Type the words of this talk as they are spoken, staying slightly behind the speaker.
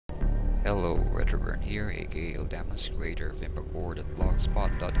Hello, Retroburn here, aka Ildamus, creator of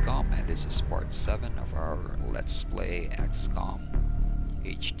Imbacord.blogspot.com, and this is part 7 of our Let's Play XCOM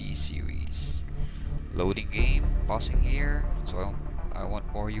HD series. Loading game, pausing here, so I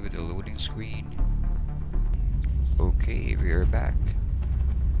won't bore you with the loading screen. Okay, we're back.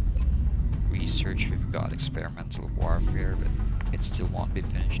 Research, we've got experimental warfare, but it still won't be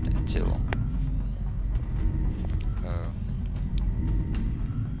finished until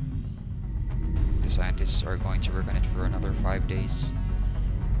scientists are going to work on it for another 5 days.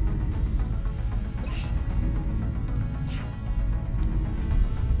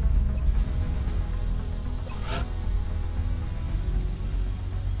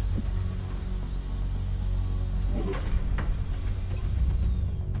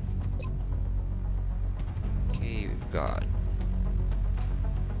 Okay, we've got...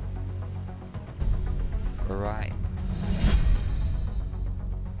 Alright.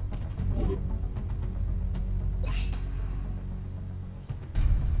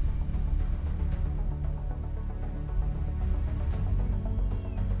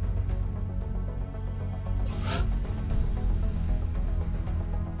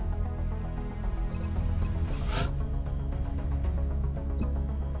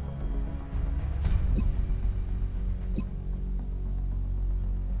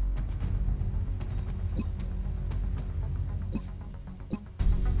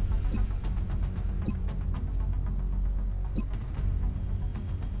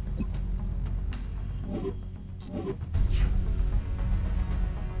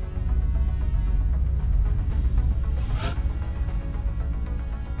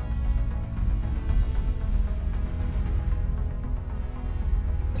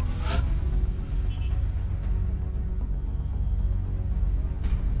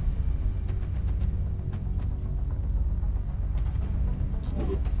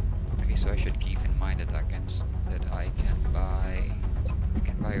 Okay, so I should keep in mind that I can buy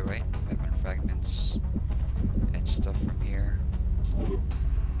right weapon fragments and stuff from here,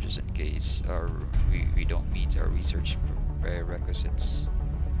 just in case we don't meet our research prerequisites.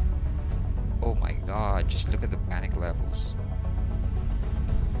 Oh my god, just look at the panic levels.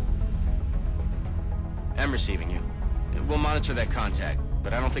 I'm receiving you. We'll monitor that contact,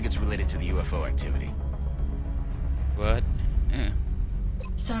 but I don't think it's related to the UFO activity. What?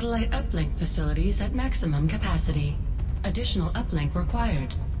 Satellite uplink facilities at maximum capacity. Additional uplink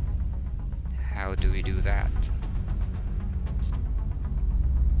required. How do we do that?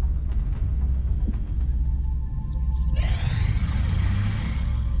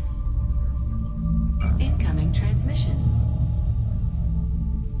 Incoming transmission.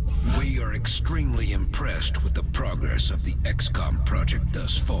 We are extremely impressed with the progress of the XCOM project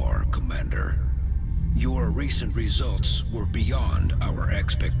thus far, Commander. Your recent results were beyond our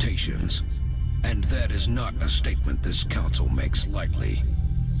expectations, and that is not a statement this council makes lightly.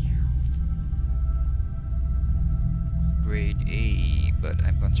 Grade A, but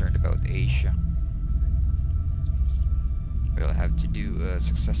I'm concerned about Asia. We'll have to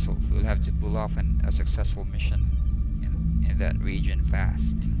pull off a successful mission in that region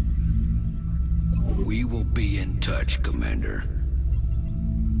fast. We will be in touch, Commander.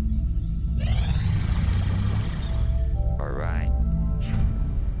 Alright.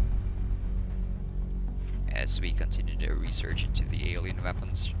 As we continue their research into the alien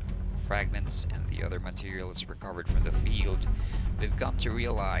weapons, fragments, and the other materials recovered from the field, we've come to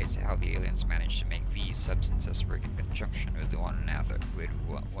realize how the aliens managed to make these substances work in conjunction with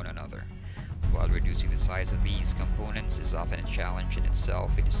one another. While reducing the size of these components is often a challenge in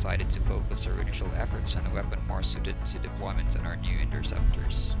itself, we decided to focus our initial efforts on a weapon more suited to deployment on our new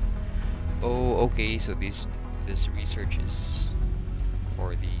interceptors. Oh, okay, so this research is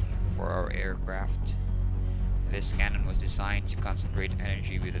for our aircraft. This cannon was designed to concentrate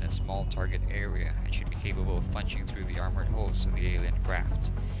energy within a small target area and should be capable of punching through the armored hulls of the alien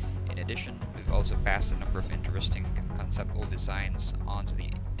craft. In addition, we've also passed a number of interesting conceptual designs onto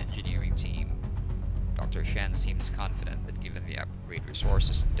the engineering team. Dr. Shen seems confident that given the upgrade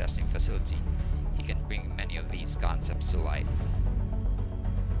resources and testing facility, he can bring many of these concepts to life.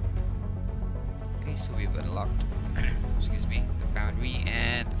 Okay, so we've unlocked excuse me, the Foundry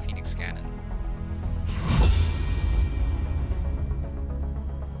and the Phoenix Cannon.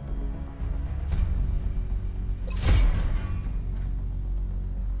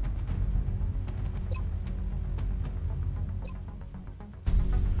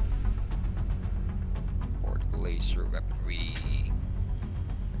 Portable laser weaponry.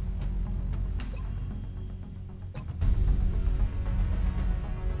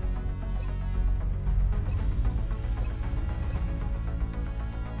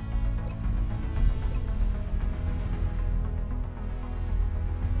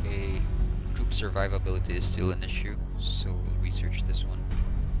 survivability is still an issue, so we'll research this one.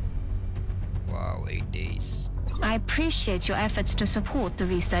 Wow, 8 days. I appreciate your efforts to support the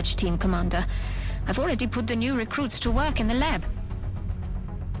research team, Commander. I've already put the new recruits to work in the lab.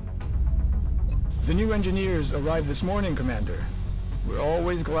 The new engineers arrived this morning, Commander. We're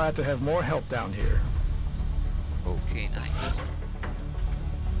always glad to have more help down here. Okay, nice.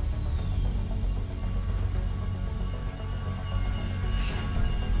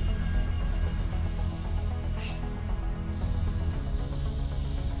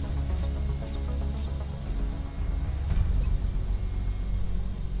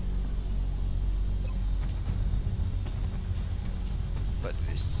 But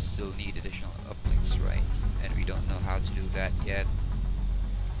we still need additional uplinks, right? And we don't know how to do that yet.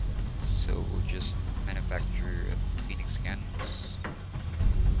 So we'll just manufacture Phoenix cannons.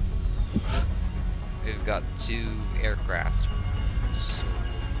 We've got 2 aircraft. So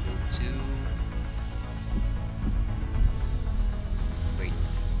we'll go to... Wait.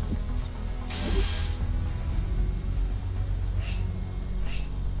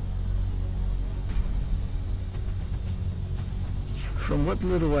 From what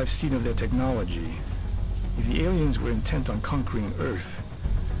little I've seen of their technology, if the aliens were intent on conquering Earth,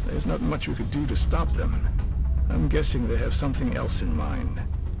 there's not much we could do to stop them. I'm guessing they have something else in mind.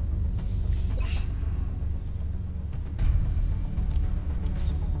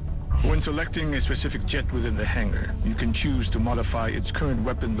 When selecting a specific jet within the hangar, you can choose to modify its current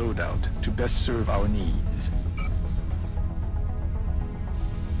weapon loadout to best serve our needs.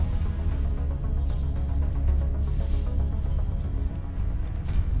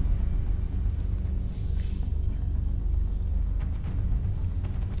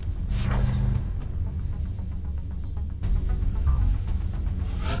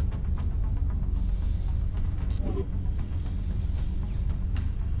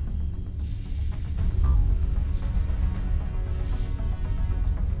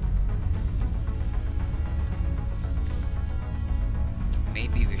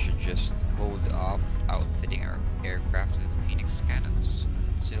 Maybe we should just hold off outfitting our aircraft with Phoenix cannons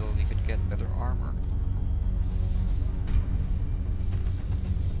until we could get better armor.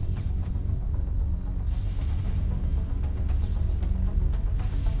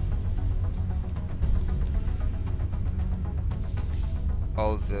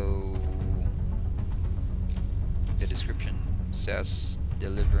 Although the description says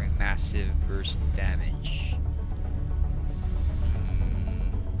delivering massive burst damage.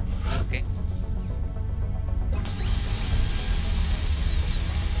 Okay.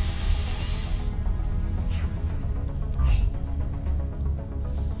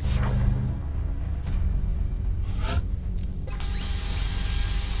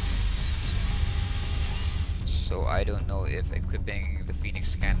 So I don't know if equipping the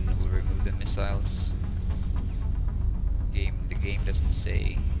Phoenix cannon will remove the missiles. The game doesn't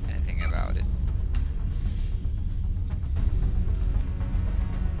say anything about it.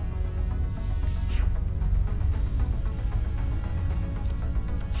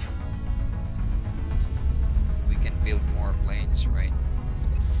 We can build more planes, right?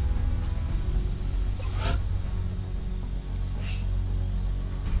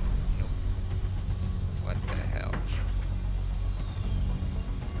 Nope. What the hell?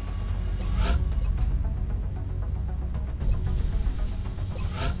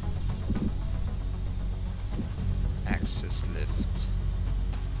 Access lift.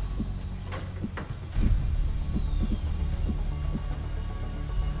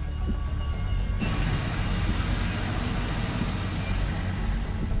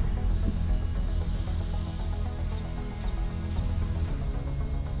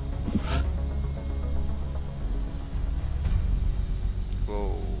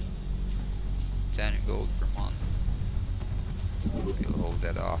 Whoa. 10 gold per month. We'll hold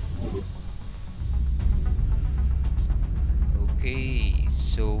that off. Okay,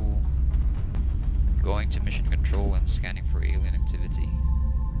 so going to mission control and scanning for alien activity.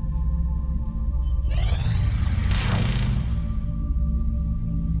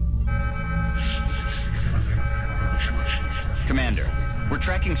 Commander, we're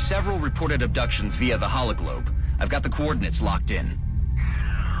tracking several reported abductions via the hologlobe. I've got the coordinates locked in.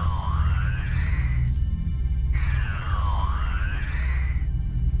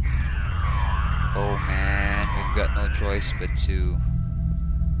 Oh man, we've got no choice but to...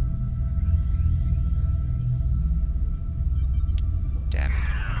 Damn it.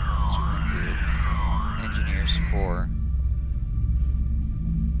 200 engineers for...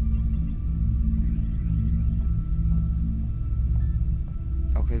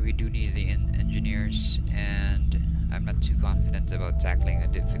 Okay, we do need the engineers, and I'm not too confident about tackling a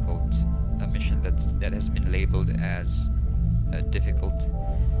difficult a mission that has been labeled as difficult.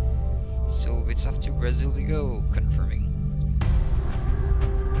 So it's off to Brazil we go, confirming.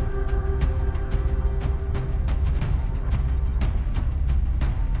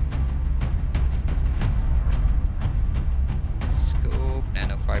 Scope,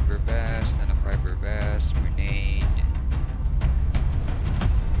 nanofiber vest, grenade.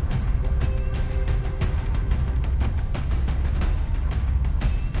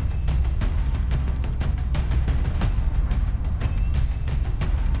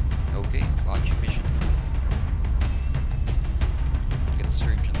 Okay, launch mission. Get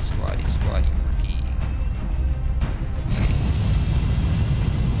surgeon squatty rookie.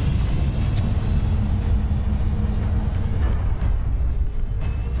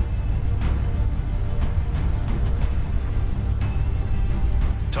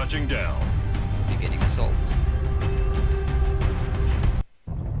 Touching down. Beginning assault.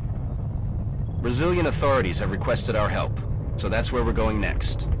 Brazilian authorities have requested our help, so that's where we're going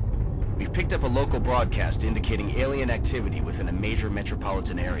next. We've picked up a local broadcast indicating alien activity within a major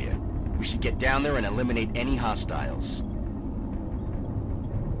metropolitan area. We should get down there and eliminate any hostiles.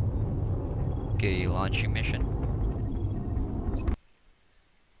 Okay, launching mission.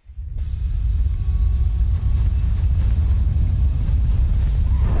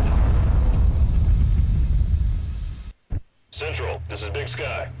 Central, this is Big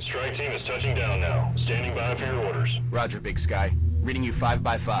Sky. Strike team is touching down now. Standing by for your orders. Roger, Big Sky. Reading you 5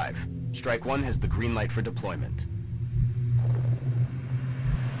 by 5. Strike 1 has the green light for deployment.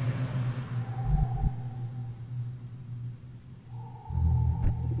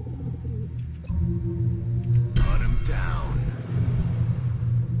 Hunt him down.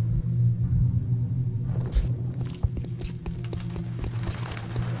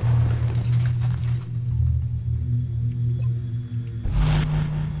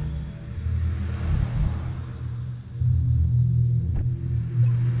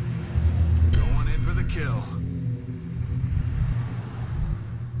 Going in for the kill.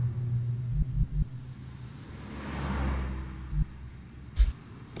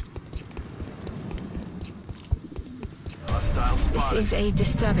 Hostile This spotted. is a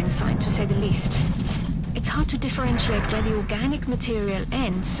disturbing sight, to say the least. It's hard to differentiate where the organic material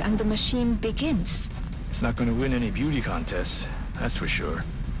ends and the machine begins. It's not going to win any beauty contests, that's for sure.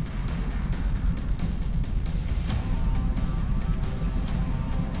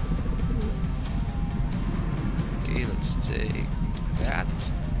 Okay, let's take that.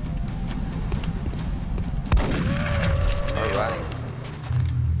 Alright.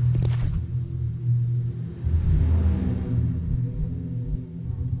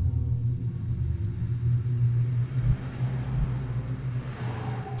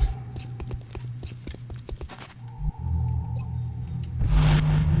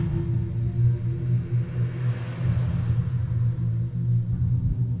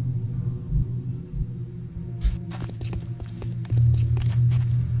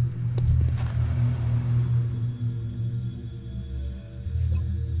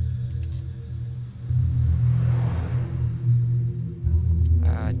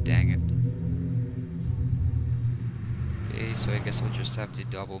 Dang it. Okay, so I guess we'll just have to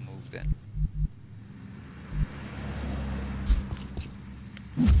double move then.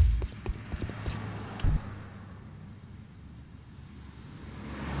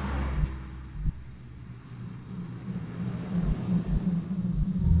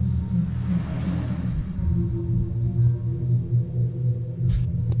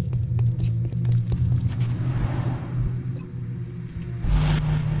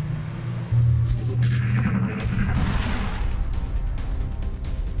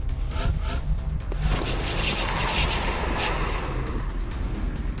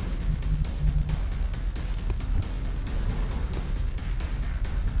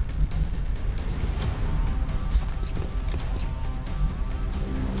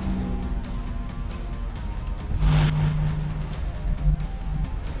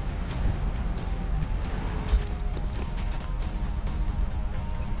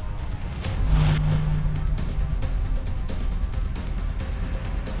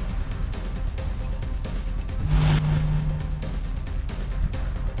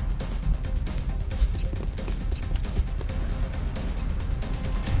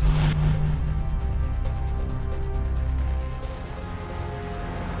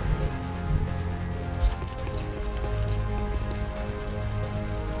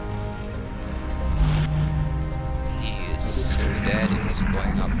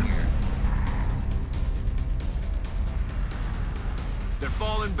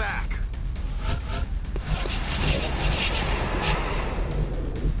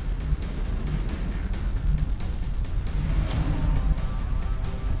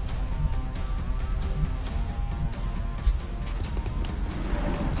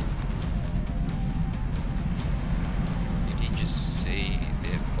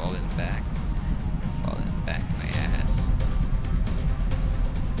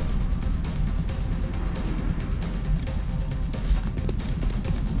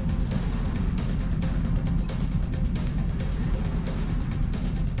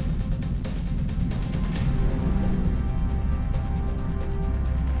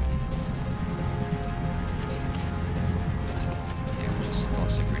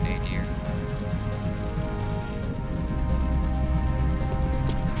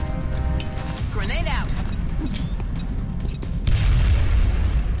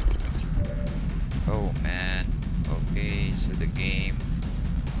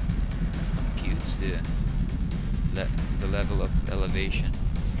 the level of elevation.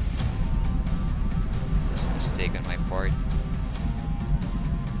 It was a mistake on my part.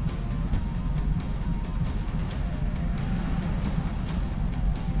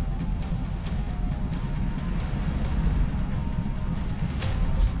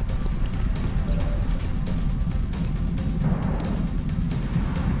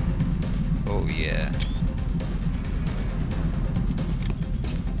 Oh yeah.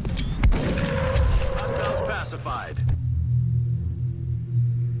 Hostiles pacified.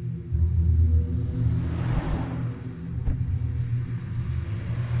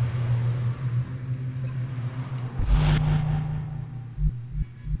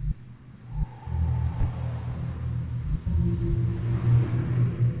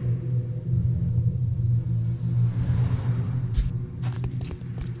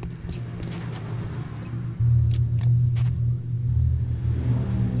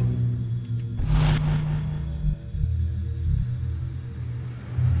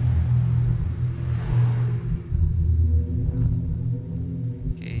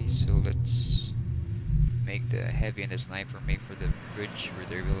 So let's make the heavy and the sniper make for the bridge where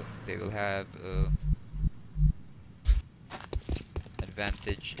they will have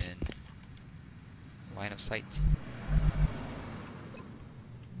advantage in line of sight.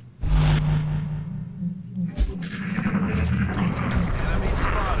 Enemy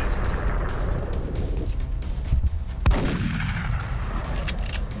spotted.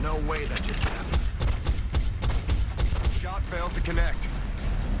 No way that just happened. Shot failed to connect.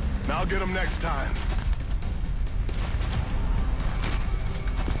 I'll get him next time.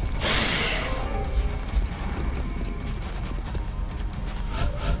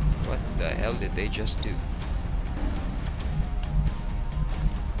 What the hell did they just do?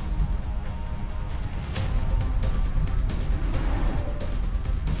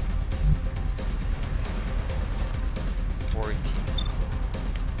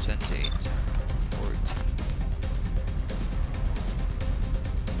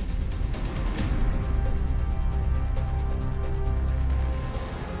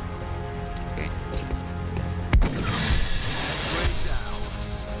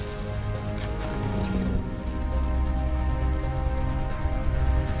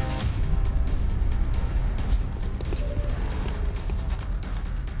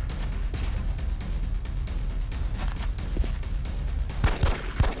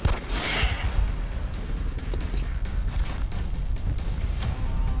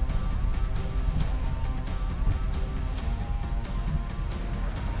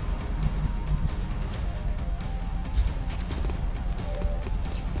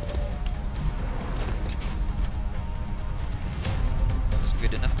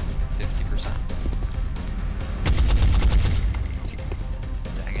 Good enough. 50%.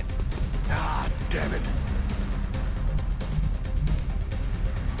 Dang it. Ah, damn it.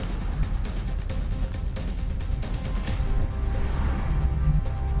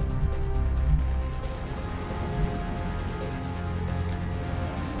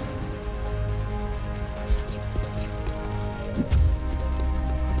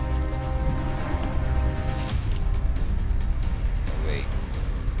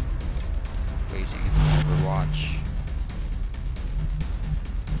 Overwatch.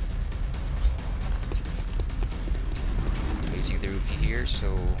 Placing the rookie here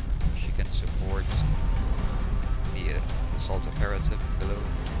so she can support the assault operative below.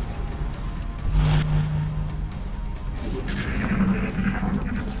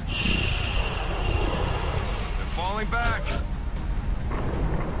 They're falling back.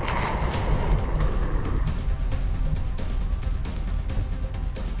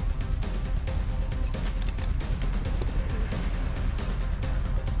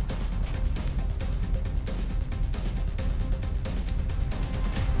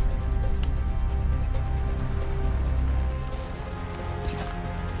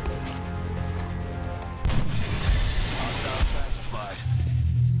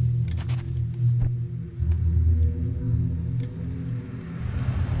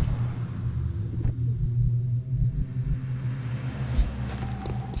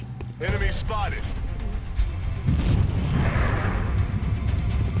 Enemy spotted.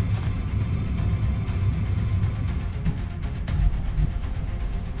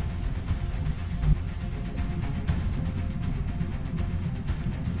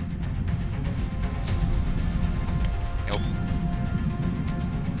 Nope.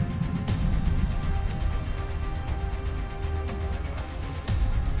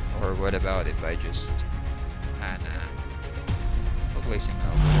 Or what about if I just placing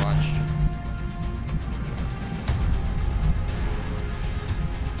Overwatch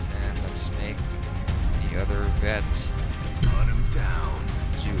and let's make other vet. Run him down.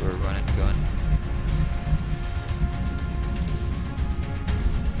 Do a run and gun.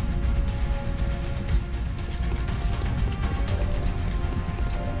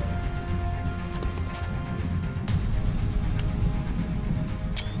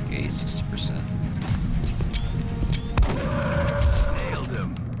 Okay, 60%. Nailed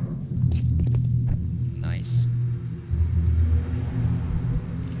him. Nice.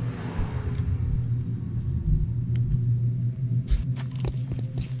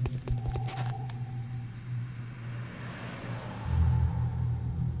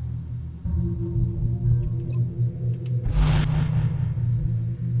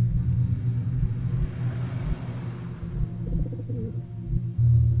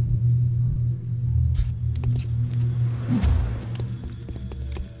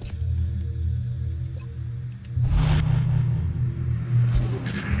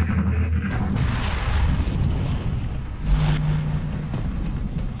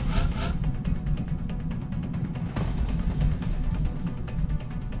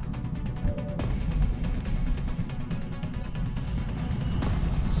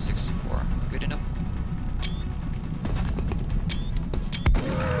 Good enough.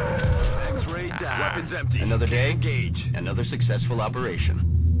 X-ray down. Weapons empty. Another day, Engage. another successful operation.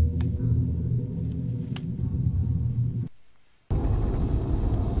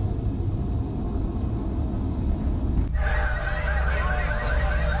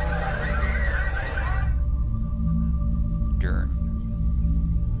 Sure.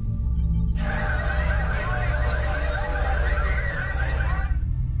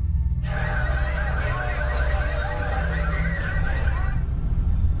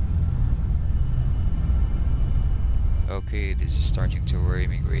 Okay, this is starting to worry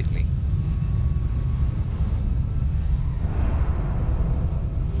me greatly.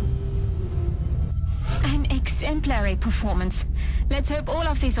 An exemplary performance. Let's hope all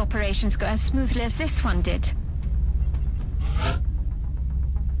of these operations go as smoothly as this one did.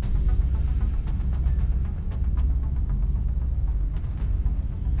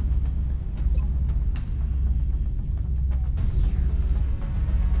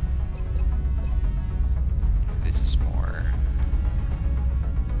 This is more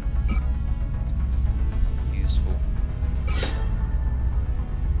useful.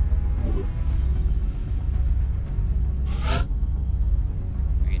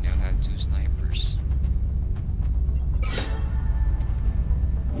 We now have 2 snipers.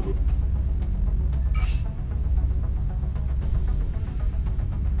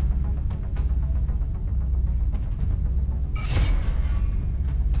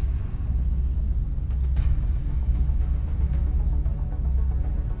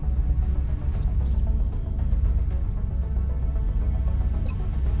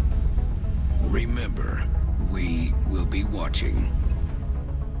 Remember, we will be watching.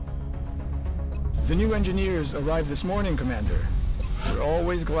 The new engineers arrived this morning, Commander. We're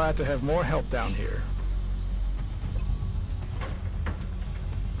always glad to have more help down here.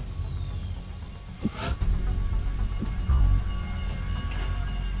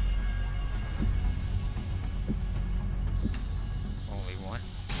 Only one.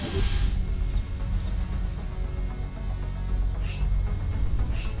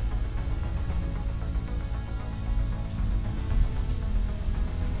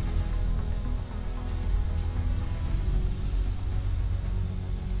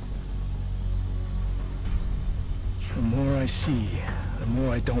 The more I see, the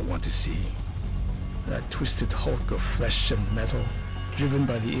more I don't want to see. That twisted hulk of flesh and metal, driven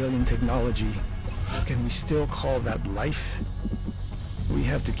by the alien technology. Can we still call that life? We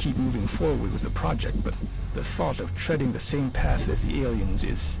have to keep moving forward with the project, but the thought of treading the same path as the aliens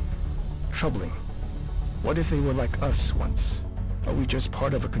is troubling. What if they were like us once? Are we just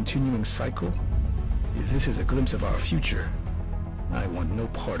part of a continuing cycle? If this is a glimpse of our future, I want no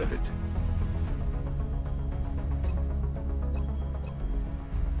part of it.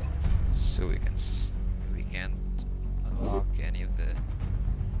 So we can't unlock any of the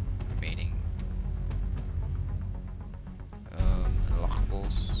remaining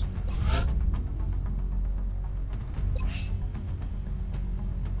unlockables.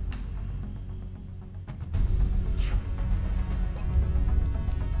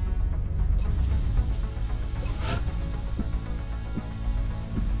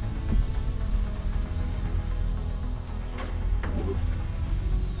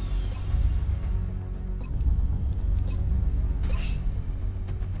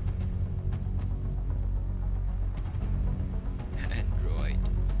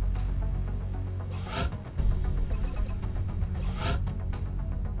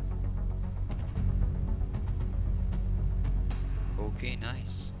 Okay,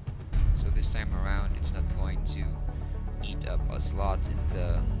 nice. So this time around, it's not going to eat up a slot in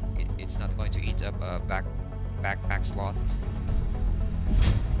the. It's not going to eat up a backpack slot.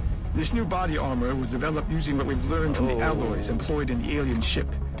 This new body armor was developed using what we've learned from the alloys employed in the alien ship.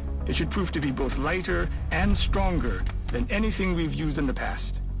 It should prove to be both lighter and stronger than anything we've used in the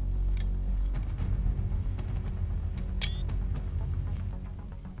past.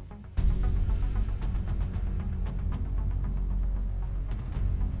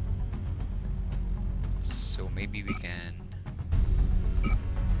 So maybe we can.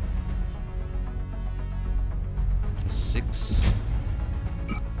 +6.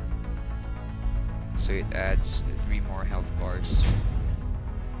 So it adds 3 more health bars.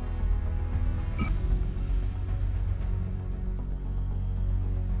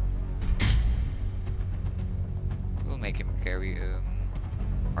 We'll make him carry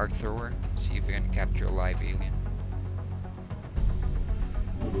arc thrower. See if we can capture a live alien.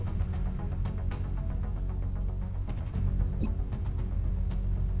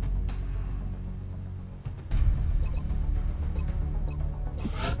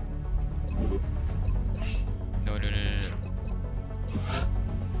 No.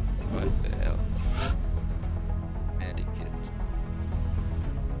 What the hell? Medikit.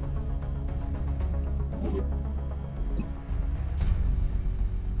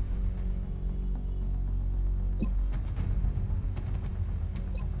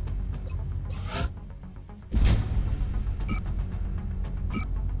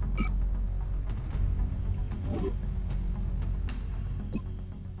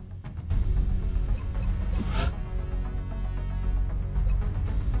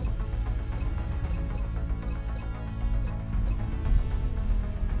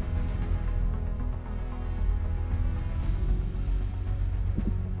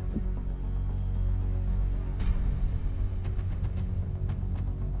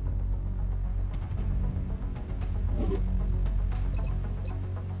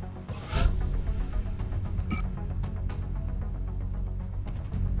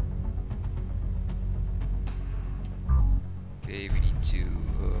 Okay, we need to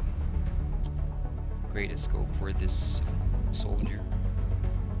create a scope for this soldier.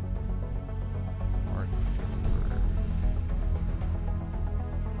 Arc thrower.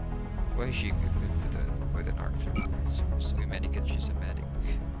 Why is she equipped with an arc thrower? Supposed to be medic and she's a medic.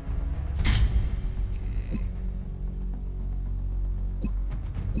 Okay.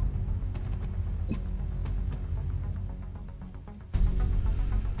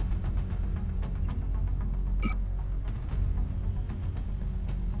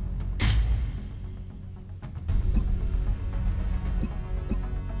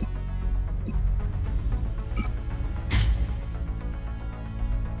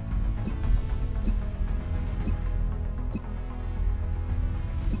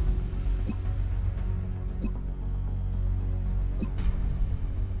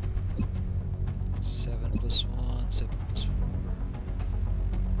 Seven plus 1, 7 plus 4.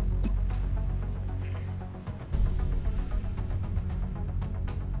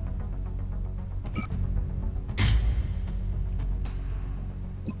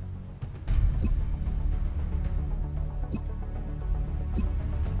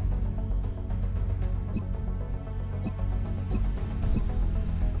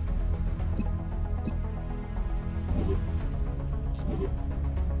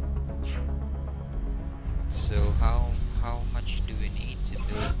 So how much do we need to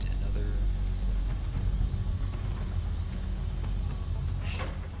build another?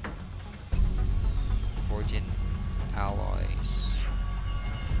 $14 alloys.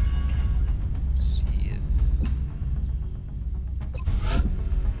 See if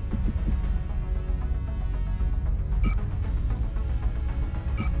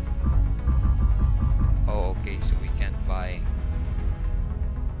okay, so we can't buy.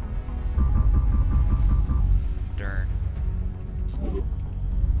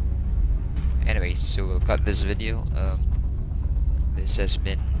 Anyways, so we'll cut this video. This has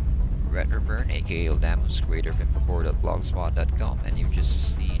been Retroburn, aka Ildamus, creator of Impocore.blogspot.com, and you've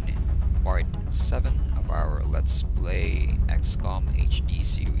just seen part 7 of our Let's Play XCOM HD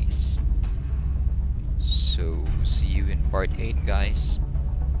series. So see you in part 8, guys.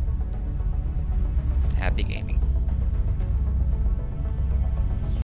 Happy gaming.